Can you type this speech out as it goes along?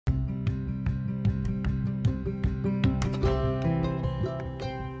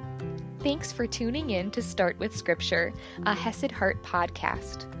Thanks for tuning in to Start with Scripture, a Hesed Heart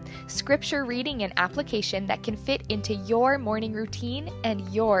podcast. Scripture reading and application that can fit into your morning routine and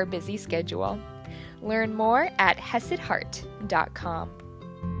your busy schedule. Learn more at hesedheart.com.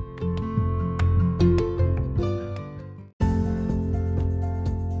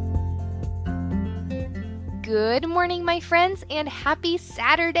 Good morning, my friends, and happy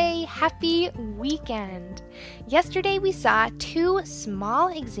Saturday, happy weekend. Yesterday we saw two small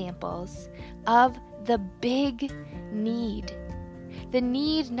examples of the big need. The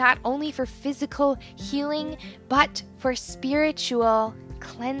need not only for physical healing, but for spiritual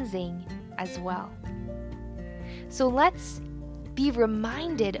cleansing as well. So let's be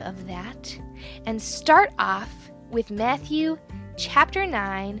reminded of that and start off with Matthew chapter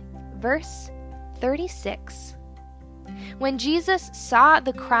 9, verse 36. When Jesus saw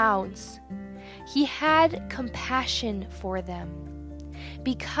the crowds, he had compassion for them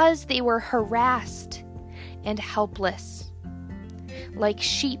because they were harassed and helpless, like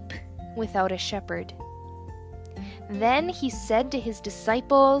sheep without a shepherd. Then he said to his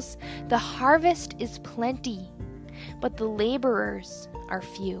disciples, "The harvest is plenty, but the laborers are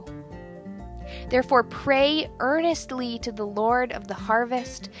few. Therefore pray earnestly to the Lord of the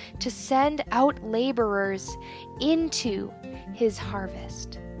harvest to send out laborers into his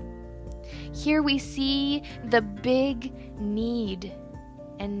harvest." Here we see the big need,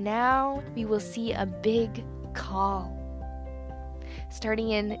 and now we will see a big call.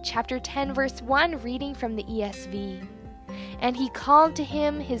 Starting in chapter 10, verse 1, reading from the ESV. "And he called to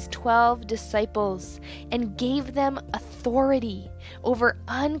him his 12 disciples and gave them authority over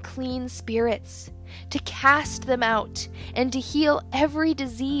unclean spirits, to cast them out and to heal every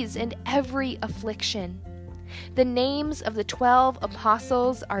disease and every affliction. The names of the 12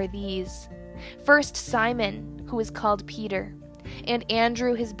 apostles are these: first Simon, who is called Peter, and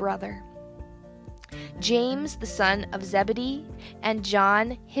Andrew his brother, James the son of Zebedee, and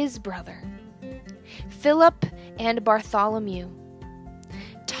John his brother, Philip and Bartholomew,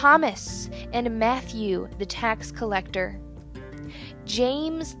 Thomas and Matthew the tax collector,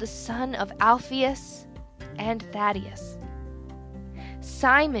 James the son of Alphaeus and Thaddeus,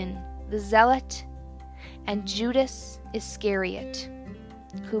 Simon the zealot, and Judas Iscariot,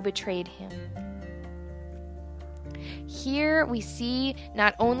 who betrayed him." Here we see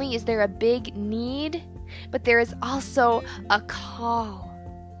not only is there a big need, but there is also a call.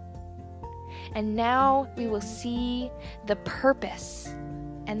 And now we will see the purpose,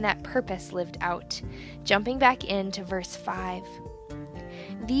 and that purpose lived out. Jumping back into verse 5.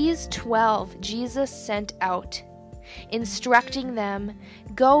 "These 12 Jesus sent out, instructing them,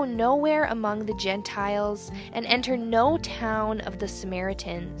 'Go nowhere among the Gentiles and enter no town of the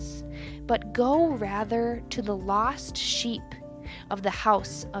Samaritans, but go rather to the lost sheep of the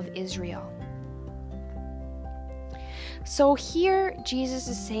house of Israel.'" So here Jesus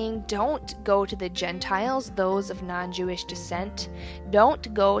is saying, don't go to the Gentiles, those of non-Jewish descent.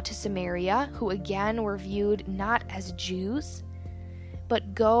 Don't go to Samaria, who again were viewed not as Jews,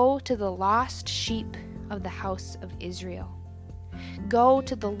 but go to the lost sheep of the house of Israel. Go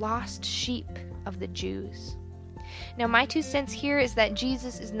to the lost sheep of the Jews. Now, my 2 cents here is that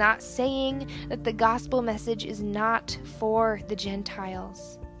Jesus is not saying that the gospel message is not for the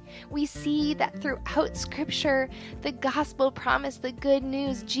Gentiles. We see that throughout Scripture, the gospel promise, the good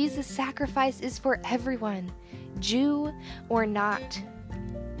news, Jesus' sacrifice is for everyone, Jew or not.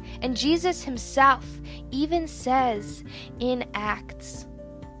 And Jesus himself even says in Acts,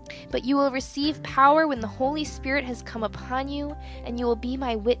 "But you will receive power when the Holy Spirit has come upon you, and you will be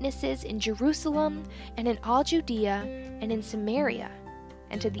my witnesses in Jerusalem and in all Judea and in Samaria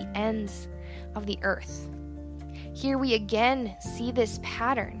and to the ends of the earth." Here we again see this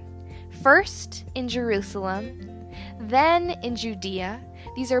pattern. First in Jerusalem, then in Judea.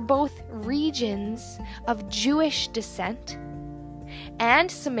 These are both regions of Jewish descent.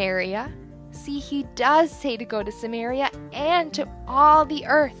 And Samaria. See, he does say to go to Samaria and to all the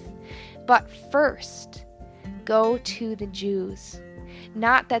earth. But first, go to the Jews.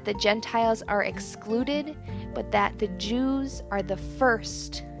 Not that the Gentiles are excluded, but that the Jews are the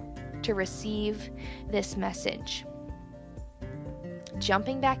first to receive this message.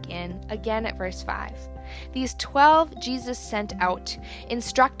 Jumping back in, again at verse 5. "These 12 Jesus sent out,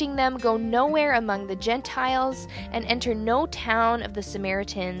 instructing them, 'Go nowhere among the Gentiles and enter no town of the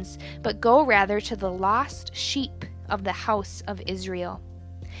Samaritans, but go rather to the lost sheep of the house of Israel.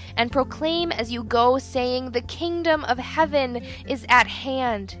 And proclaim as you go, saying, the kingdom of heaven is at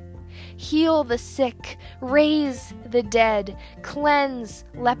hand. Heal the sick, raise the dead, cleanse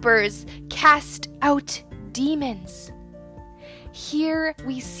lepers, cast out demons. Here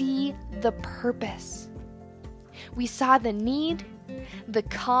we see the purpose. We saw the need, the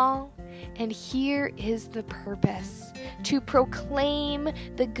call, and here is the purpose: to proclaim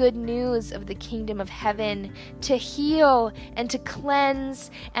the good news of the kingdom of heaven, to heal and to cleanse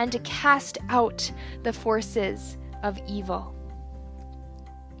and to cast out the forces of evil.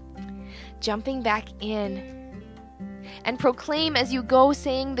 Jumping back in, and proclaim as you go,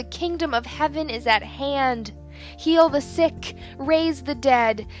 saying, the kingdom of heaven is at hand. Heal the sick, raise the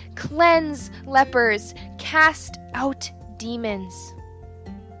dead, cleanse lepers, cast out demons.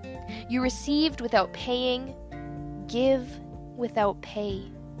 You received without paying, give without pay.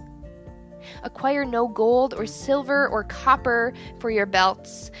 Acquire no gold or silver or copper for your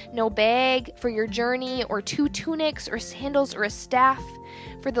belts, no bag for your journey, or 2 tunics or sandals or a staff,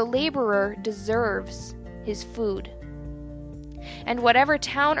 for the laborer deserves his food. And whatever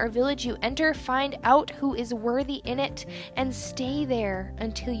town or village you enter, find out who is worthy in it, and stay there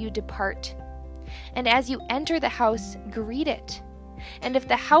until you depart. And as you enter the house, greet it. And if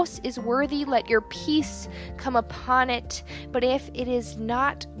the house is worthy, let your peace come upon it. But if it is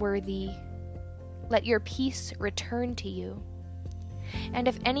not worthy, let your peace return to you. And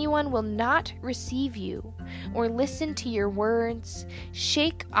if anyone will not receive you or listen to your words,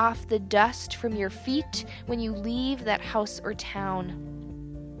 shake off the dust from your feet when you leave that house or town.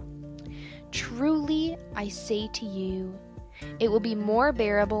 Truly, I say to you, it will be more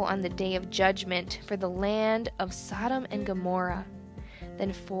bearable on the day of judgment for the land of Sodom and Gomorrah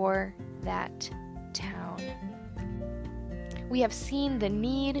than for that town. We have seen the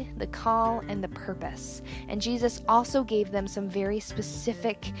need, the call, and the purpose. And Jesus also gave them some very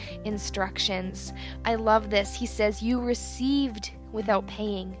specific instructions. I love this. He says, you received without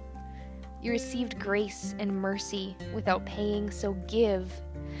paying. You received grace and mercy without paying, so give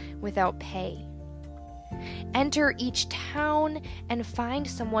without pay. Enter each town and find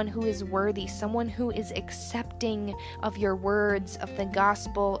someone who is worthy, someone who is accepting of your words, of the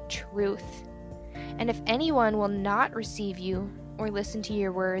gospel truth. And if anyone will not receive you or listen to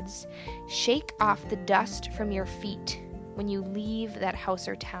your words, shake off the dust from your feet when you leave that house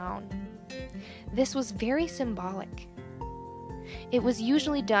or town. This was very symbolic. It was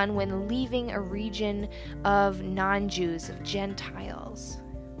usually done when leaving a region of non-Jews, of Gentiles.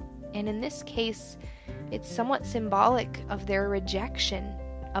 And in this case, it's somewhat symbolic of their rejection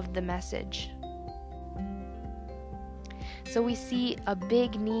of the message. So we see a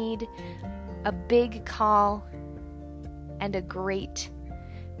big need, a big call, and a great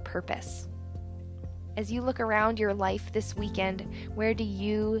purpose. As you look around your life this weekend, where do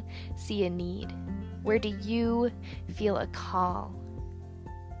you see a need? Where do you feel a call?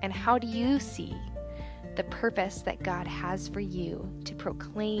 And how do you see the purpose that God has for you to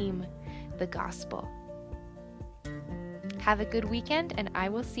proclaim the gospel? Have a good weekend, and I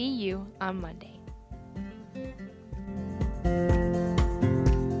will see you on Monday.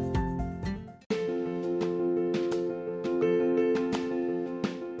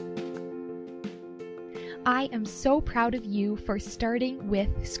 I am so proud of you for starting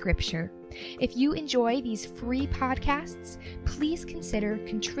with Scripture. If you enjoy these free podcasts, please consider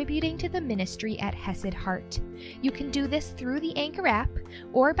contributing to the ministry at Hesed Heart. You can do this through the Anchor app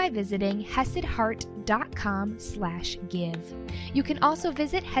or by visiting hesedheart.com/give. You can also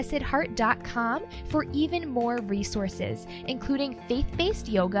visit hesedheart.com for even more resources, including faith-based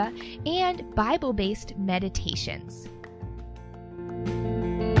yoga and Bible-based meditations.